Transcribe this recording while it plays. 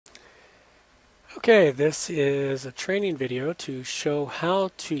Okay, this is a training video to show how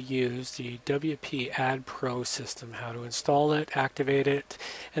to use the WP Ad Pro system, how to install it, activate it,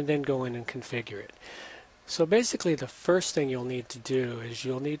 and then go in and configure it. So basically the first thing you'll need to do is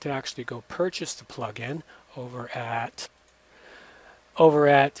you'll need to actually go purchase the plugin over at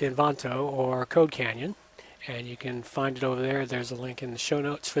Invanto or Code Canyon, and you can find it over there. There's a link in the show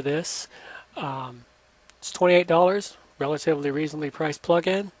notes for this. It's $28, relatively reasonably priced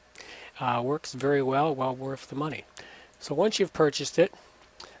plugin. Works very well worth the money. So once you've purchased it,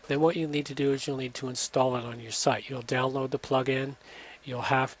 then what you need to do is you'll need to install it on your site. You'll download the plugin, you'll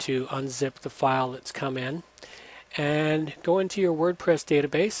have to unzip the file that's come in, and go into your WordPress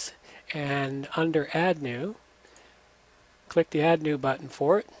database, and under Add New, click the Add New button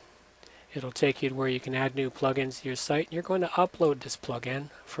for it. It'll take you to where you can add new plugins to your site, and you're going to upload this plugin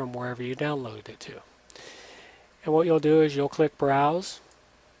from wherever you downloaded it to. And what you'll do is you'll click Browse,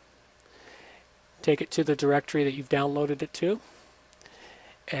 take it to the directory that you've downloaded it to,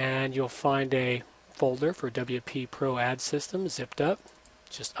 and you'll find a folder for WP Pro Ad System zipped up.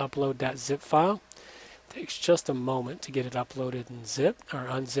 Just upload that zip file. It takes just a moment to get it uploaded and zipped or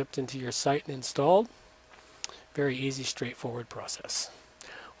unzipped into your site and installed. Very easy, straightforward process.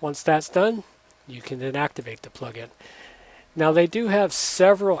 Once that's done, you can then activate the plugin. Now they do have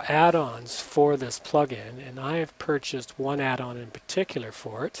several add-ons for this plugin, and I have purchased one add-on in particular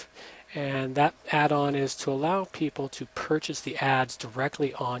for it. And that add-on is to allow people to purchase the ads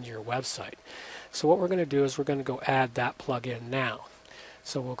directly on your website. So what we're going to do is we're going to go add that plugin now.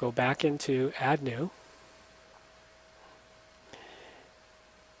 So we'll go back into Add New,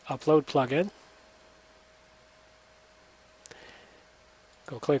 Upload Plugin,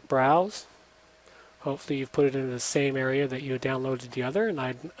 go click Browse. Hopefully you've put it in the same area that you downloaded the other, and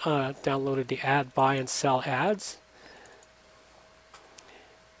I downloaded the Add, Buy, and Sell Ads.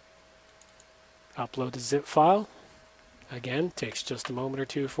 Upload the zip file. Again, takes just a moment or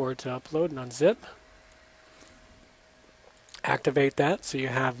two for it to upload and unzip. Activate that so you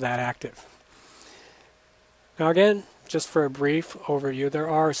have that active. Now again, just for a brief overview, there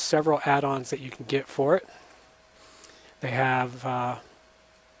are several add-ons that you can get for it. They have,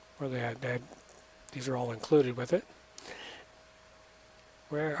 these are all included with it.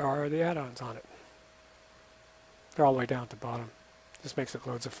 Where are the add-ons on it? They're all the way down at the bottom. This makes it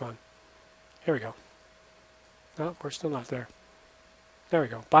loads of fun. Here we go. No, we're still not there. There we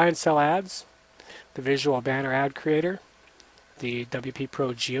go. Buy and sell ads, the visual banner ad creator, the WP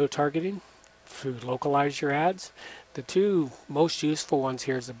Pro geo-targeting to localize your ads. The two most useful ones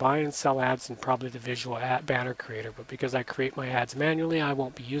here is the buy and sell ads and probably the visual ad banner creator. But because I create my ads manually, I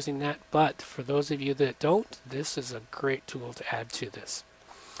won't be using that. But for those of you that don't, this is a great tool to add to this.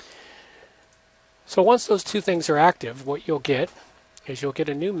 So once those two things are active, what you'll get is you'll get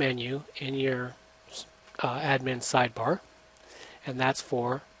a new menu in your admin sidebar, and that's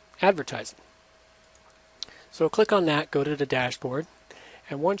for advertising. So click on that, go to the dashboard,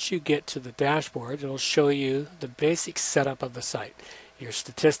 and once you get to the dashboard, it'll show you the basic setup of the site. Your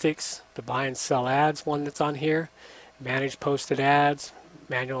statistics, the buy and sell ads one that's on here, manage posted ads,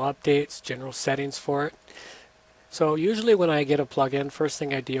 manual updates, general settings for it. So usually when I get a plugin, first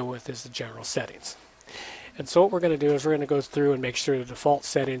thing I deal with is the general settings. And so what we're going to do is we're going to go through and make sure the default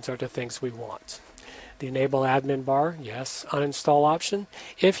settings are the things we want. The enable admin bar, yes. Uninstall option.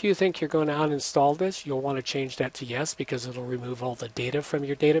 If you think you're going to uninstall this, you'll want to change that to yes because it'll remove all the data from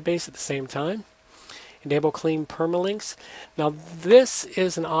your database at the same time. Enable clean permalinks. Now this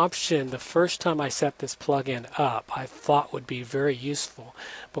is an option the first time I set this plugin up I thought would be very useful,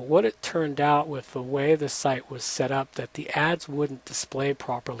 but what it turned out with the way the site was set up that the ads wouldn't display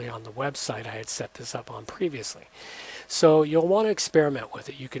properly on the website I had set this up on previously. So you'll want to experiment with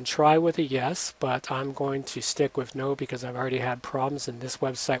it. You can try with a yes, but I'm going to stick with no because I've already had problems, and this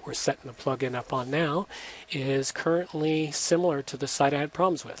website we're setting the plugin up on now is currently similar to the site I had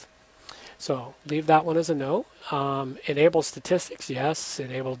problems with. So leave that one as a no. Enable statistics, yes.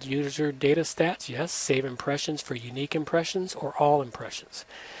 Enable user data stats, yes. Save impressions for unique impressions or all impressions.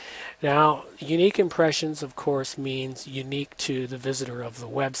 Now, unique impressions, of course, means unique to the visitor of the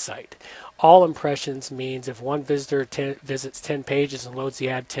website. All impressions means if one visitor visits 10 pages and loads the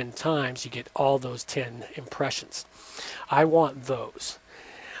ad 10 times, you get all those 10 impressions. I want those.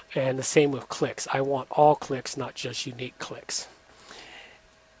 And the same with clicks. I want all clicks, not just unique clicks.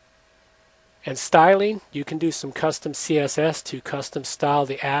 And styling, you can do some custom CSS to custom style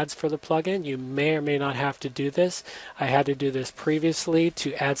the ads for the plugin. You may or may not have to do this. I had to do this previously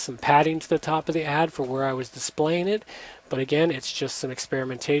to add some padding to the top of the ad for where I was displaying it. But again, it's just some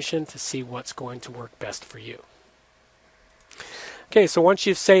experimentation to see what's going to work best for you. Okay, so once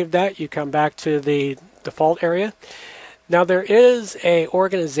you've saved that, you come back to the default area. Now there is a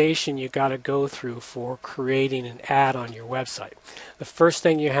organization you got to go through for creating an ad on your website. The first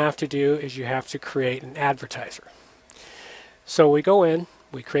thing you have to do is you have to create an advertiser. So we go in,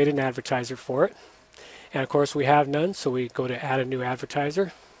 we create an advertiser for it, and of course we have none, so we go to add a new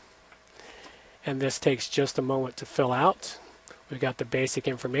advertiser, and this takes just a moment to fill out. We've got the basic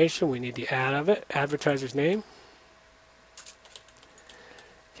information, we need the ad of it, advertiser's name.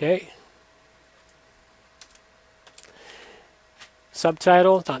 Okay.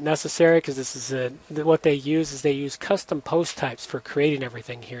 Subtitle, not necessary because this is what they use is they use custom post types for creating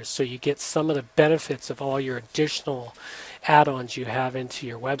everything here, so you get some of the benefits of all your additional add-ons you have into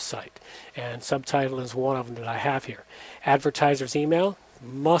your website, and subtitle is one of them that I have here. Advertiser's email,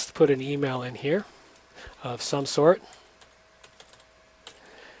 must put an email in here of some sort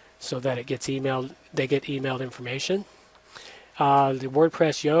so that it gets emailed, they get emailed information. The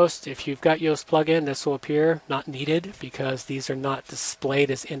WordPress Yoast, if you've got Yoast plugin, this will appear, not needed because these are not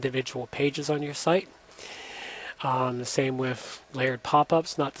displayed as individual pages on your site. The same with layered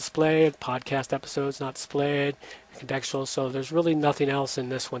pop-ups, not displayed, podcast episodes not displayed, contextual, so there's really nothing else in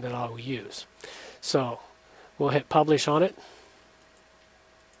this one that I will use. So we'll hit publish on it.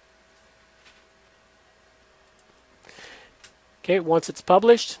 Okay, once it's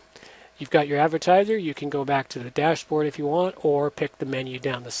published, you've got your advertiser. You can go back to the dashboard if you want, or pick the menu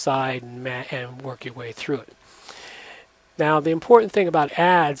down the side and work your way through it. Now, the important thing about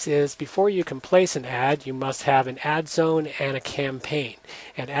ads is before you can place an ad, you must have an ad zone and a campaign.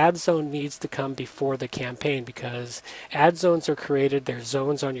 An ad zone needs to come before the campaign because ad zones are created. They're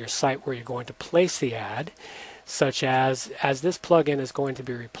zones on your site where you're going to place the ad, such as this plugin is going to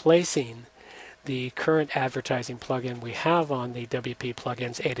be replacing the current advertising plugin we have on the WP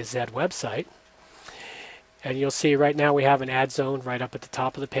Plugins A to Z website. And you'll see right now we have an ad zone right up at the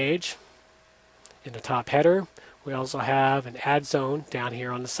top of the page in the top header. We also have an ad zone down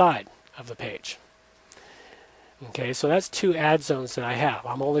here on the side of the page. Okay, so that's two ad zones that I have.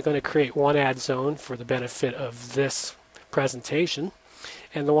 I'm only going to create one ad zone for the benefit of this presentation,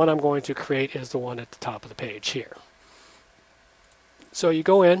 and the one I'm going to create is the one at the top of the page here. So you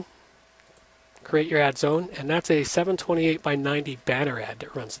go in, create your ad zone, and that's a 728 by 90 banner ad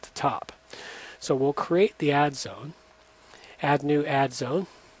that runs at the top. So we'll create the ad zone, add new ad zone,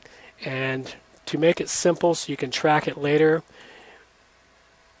 and to make it simple so you can track it later,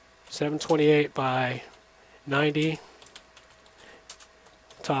 728 by 90,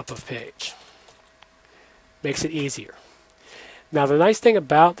 top of page. Makes it easier. Now the nice thing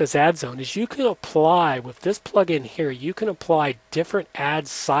about this ad zone is you can apply, with this plugin here, you can apply different ad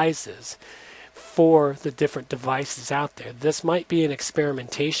sizes for the different devices out there. This might be an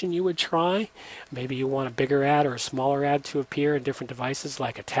experimentation you would try. Maybe you want a bigger ad or a smaller ad to appear in different devices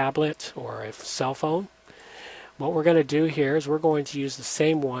like a tablet or a cell phone. What we're going to do here is we're going to use the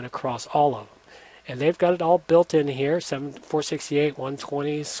same one across all of them. And they've got it all built in here, 468,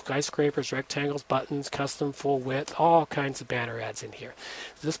 120, skyscrapers, rectangles, buttons, custom, full width, all kinds of banner ads in here.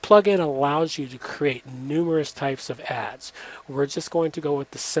 This plugin allows you to create numerous types of ads. We're just going to go with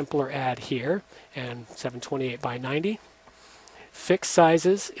the simpler ad here, and 728 by 90. Fixed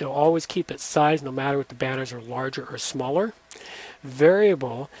sizes, it'll always keep its size no matter if the banners are larger or smaller.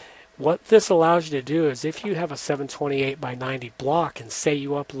 Variable, what this allows you to do is if you have a 728 by 90 block and say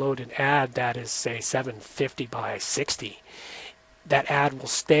you upload an ad that is say 750 by 60, that ad will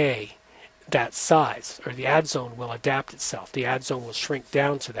stay that size, or the ad zone will adapt itself. The ad zone will shrink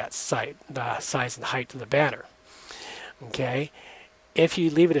down to that the size and height of the banner. Okay, if you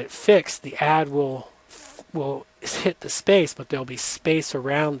leave it at fixed, the ad will hit the space, but there'll be space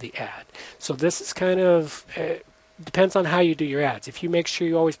around the ad. So this is kind of depends on how you do your ads. If you make sure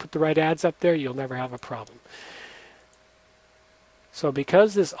you always put the right ads up there, you'll never have a problem. So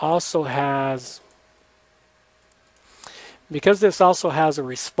because this also has a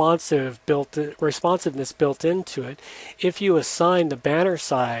responsiveness built into it, if you assign the banner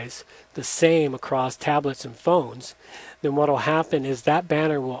size the same across tablets and phones, then what will happen is that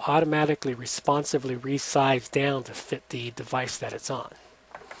banner will automatically responsively resize down to fit the device that it's on.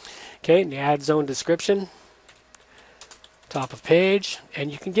 Okay, and the ad zone description, top of page,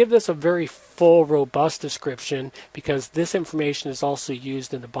 and you can give this a very full, robust description because this information is also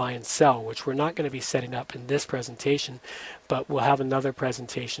used in the buy and sell, which we're not going to be setting up in this presentation, but we'll have another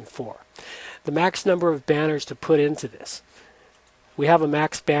presentation for. The max number of banners to put into this. We have a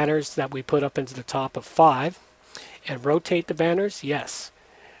max banners that we put up into the top of 5, and rotate the banners, yes.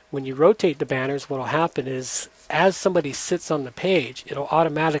 When you rotate the banners, what will happen is as somebody sits on the page, it'll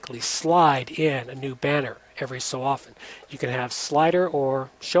automatically slide in a new banner every so often. You can have slider or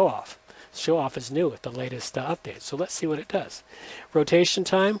show off. Show off is new with the latest update. So let's see what it does. Rotation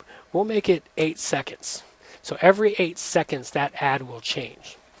time, we'll make it 8 seconds. So every 8 seconds that ad will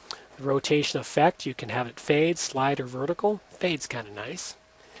change. The rotation effect, you can have it fade, slide, or vertical. Fade's kind of nice.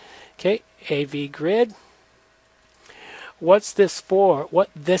 Okay, AV grid. What's this for? What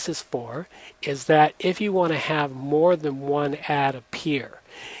this is for is that if you want to have more than one ad appear,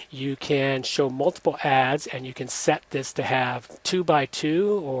 you can show multiple ads, and you can set this to have 2 by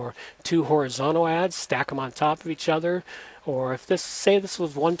 2 or 2 horizontal ads, stack them on top of each other. Or if this, say this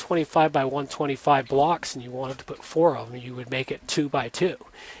was 125 by 125 blocks and you wanted to put 4 of them, you would make it 2 by 2,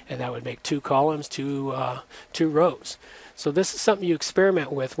 and that would make 2 columns, two rows. So this is something you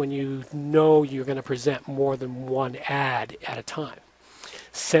experiment with when you know you're going to present more than one ad at a time.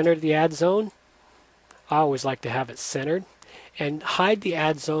 Center the ad zone. I always like to have it centered. And hide the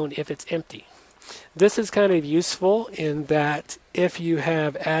ad zone if it's empty. This is kind of useful in that if you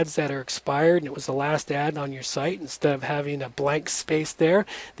have ads that are expired and it was the last ad on your site, instead of having a blank space there,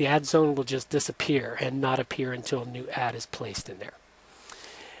 the ad zone will just disappear and not appear until a new ad is placed in there.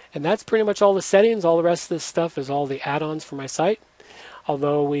 And that's pretty much all the settings. All the rest of this stuff is all the add-ons for my site.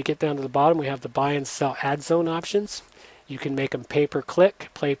 Although we get down to the bottom, we have the buy and sell ad zone options. You can make them pay per click,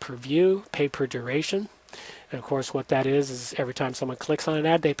 pay per view, pay per duration. And of course what that is every time someone clicks on an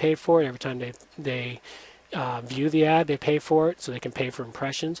ad, they pay for it. Every time they view the ad, they pay for it. So they can pay for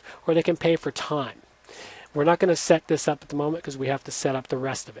impressions, or they can pay for time. We're not going to set this up at the moment because we have to set up the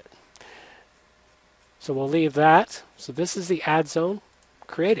rest of it. So we'll leave that. So this is the ad zone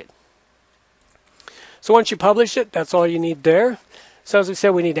created. So once you publish it, that's all you need there. So as we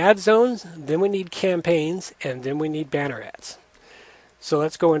said, we need ad zones, then we need campaigns, and then we need banner ads. So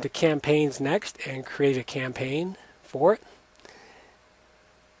let's go into campaigns next and create a campaign for it.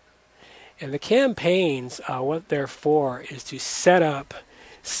 And the campaigns, what they're for is to set up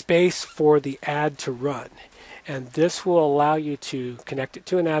space for the ad to run. And this will allow you to connect it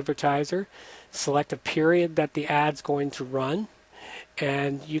to an advertiser, select a period that the ad's going to run,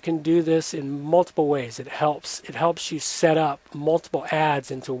 and you can do this in multiple ways. It helps you set up multiple ads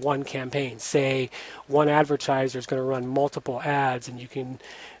into one campaign. Say one advertiser is going to run multiple ads, and you can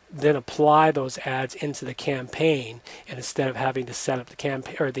then apply those ads into the campaign, and instead of having to set up the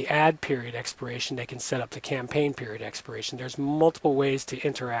campaign or the ad period expiration, they can set up the campaign period expiration. There's multiple ways to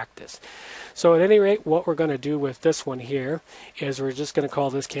interact this. So at any rate, what we're going to do with this one here is we're just going to call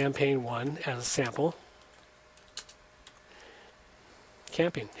this campaign 1 as a sample.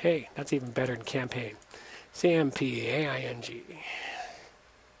 Camping. Hey, that's even better than campaign. C-A-M-P-A-I-N-G.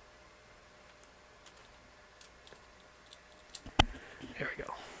 There we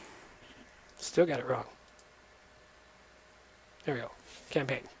go. Still got it wrong. There we go.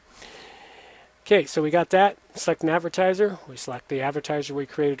 Campaign. Okay, so we got that. Select an advertiser. We select the advertiser we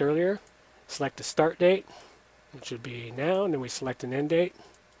created earlier. Select the start date, which would be now, and then we select an end date.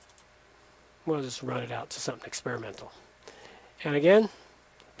 We'll just run it out to something experimental. And again,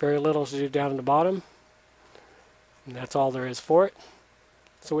 very little to do down in the bottom. And that's all there is for it.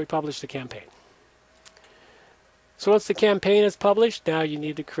 So we publish the campaign. So once the campaign is published, now you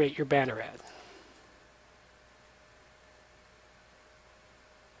need to create your banner ad.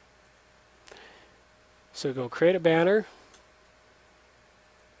 So go create a banner.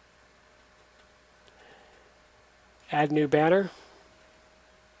 Add new banner.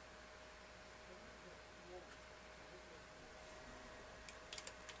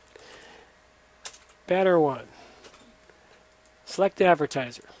 Banner 1. Select the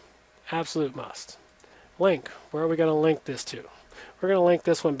advertiser. Absolute must. Link. Where are we going to link this to? We're going to link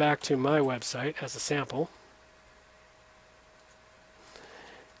this one back to my website as a sample.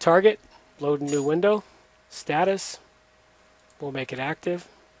 Target. Load a new window. Status. We'll make it active.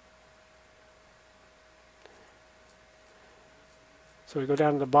 So we go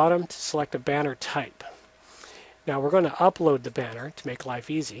down to the bottom to select a banner type. Now we're going to upload the banner to make life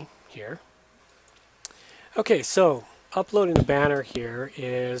easy here. Okay, so uploading the banner here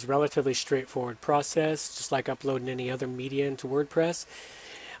is a relatively straightforward process, just like uploading any other media into WordPress.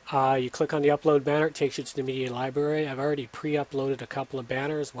 You click on the upload banner, it takes you to the media library. I've already pre-uploaded a couple of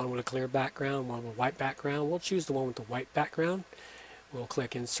banners, one with a clear background, one with a white background. We'll choose the one with the white background. We'll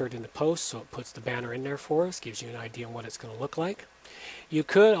click insert into post, so it puts the banner in there for us, gives you an idea on what it's going to look like. You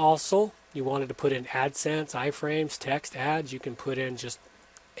could also, you wanted to put in AdSense, iframes, text, ads, you can put in just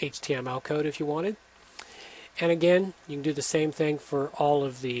HTML code if you wanted. And again, you can do the same thing for all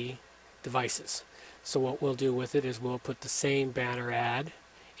of the devices. So what we'll do with it is we'll put the same banner ad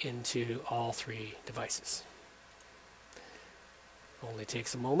into all 3 devices. Only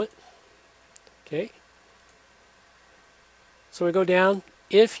takes a moment. Okay, So we go down.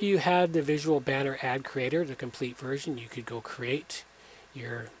 If you had the Visual Banner Ad Creator, the complete version, you could go create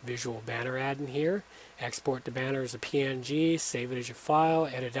your visual banner ad in here, export the banner as a PNG, save it as your file,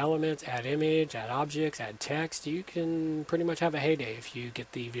 edit elements, add image, add objects, add text. You can pretty much have a heyday if you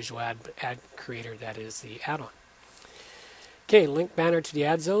get the Visual Ad Creator that is the add-on. Okay, link banner to the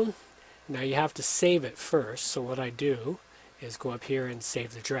ad zone. Now you have to save it first, so what I do is go up here and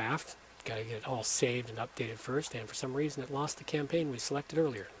save the draft. Got to get it all saved and updated first, and for some reason it lost the campaign we selected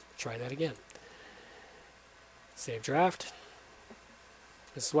earlier. Try that again. Save draft.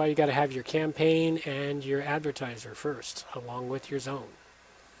 This is why you got to have your campaign and your advertiser first, along with your zone.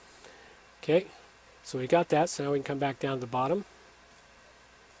 Okay, so we got that, so now we can come back down to the bottom.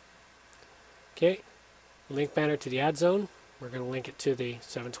 Okay, link banner to the ad zone. We're going to link it to the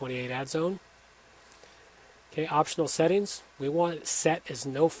 728 ad zone. Okay, optional settings. We want it set as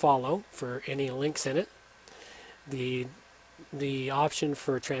no follow for any links in it. The option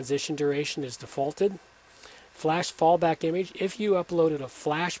for transition duration is defaulted. Flash fallback image. If you uploaded a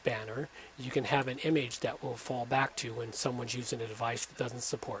flash banner, you can have an image that will fall back to when someone's using a device that doesn't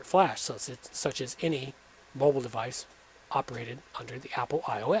support flash, such as any mobile device operated under the Apple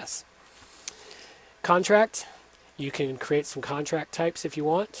iOS. Contract. You can create some contract types if you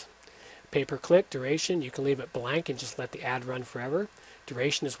want. Pay-per-click, duration, you can leave it blank and just let the ad run forever.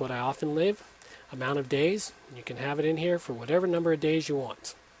 Duration is what I often leave. Amount of days, you can have it in here for whatever number of days you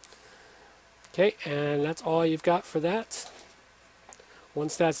want. Okay, and that's all you've got for that.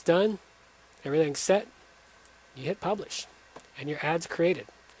 Once that's done, everything's set, you hit publish, and your ad's created.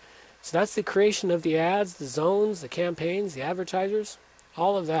 So that's the creation of the ads, the zones, the campaigns, the advertisers,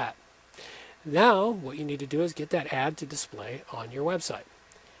 all of that. Now, what you need to do is get that ad to display on your website.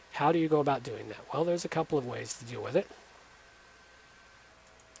 How do you go about doing that? Well, there's a couple of ways to deal with it.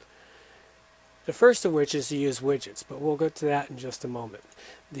 The first of which is to use widgets, but we'll go to that in just a moment.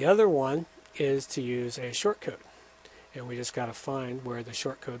 The other one is to use a shortcode. And we just got to find where the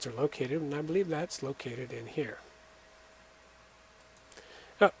shortcodes are located, and I believe that's located in here.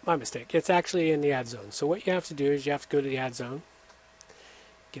 Oh, my mistake. It's actually in the ad zone. So what you have to do is you have to go to the ad zone,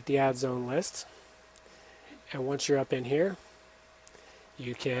 get the ad zone list, and once you're up in here,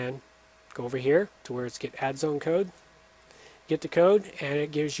 you can go over here to where it's get ad zone code, get the code, and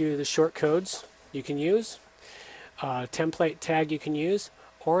it gives you the short codes you can use, a template tag you can use,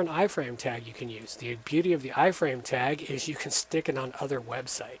 or an iframe tag you can use. The beauty of the iframe tag is you can stick it on other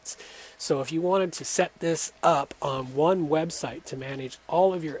websites. So if you wanted to set this up on one website to manage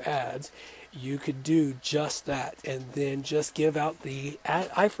all of your ads, you could do just that and then just give out the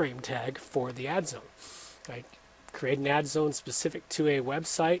iframe tag for the ad zone. Right? Create an ad zone specific to a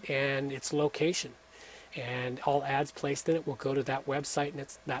website and its location, and all ads placed in it will go to that website and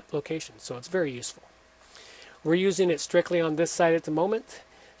it's that location. So it's very useful. We're using it strictly on this site at the moment.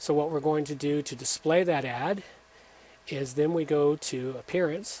 So what we're going to do to display that ad is then we go to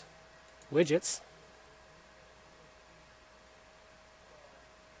Appearance, Widgets,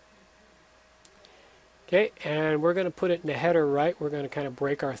 okay, and we're going to put it in the header right. We're going to kind of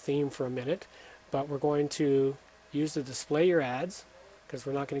break our theme for a minute, but we're going to use the display your ads because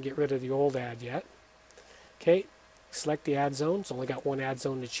we're not going to get rid of the old ad yet. Okay, select the ad zone. It's only got one ad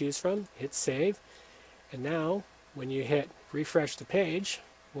zone to choose from. Hit save, and now when you hit refresh the page,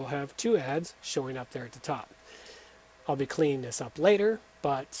 we'll have two ads showing up there at the top. I'll be cleaning this up later,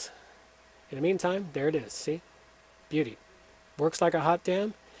 but in the meantime, there it is. See? Beauty. Works like a hot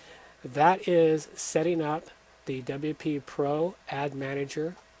damn. That is setting up the WP Pro Ad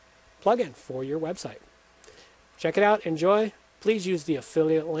Manager plugin for your website. Check it out. Enjoy. Please use the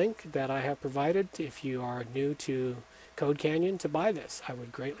affiliate link that I have provided if you are new to Code Canyon to buy this. I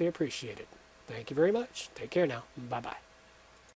would greatly appreciate it. Thank you very much. Take care now. Bye-bye.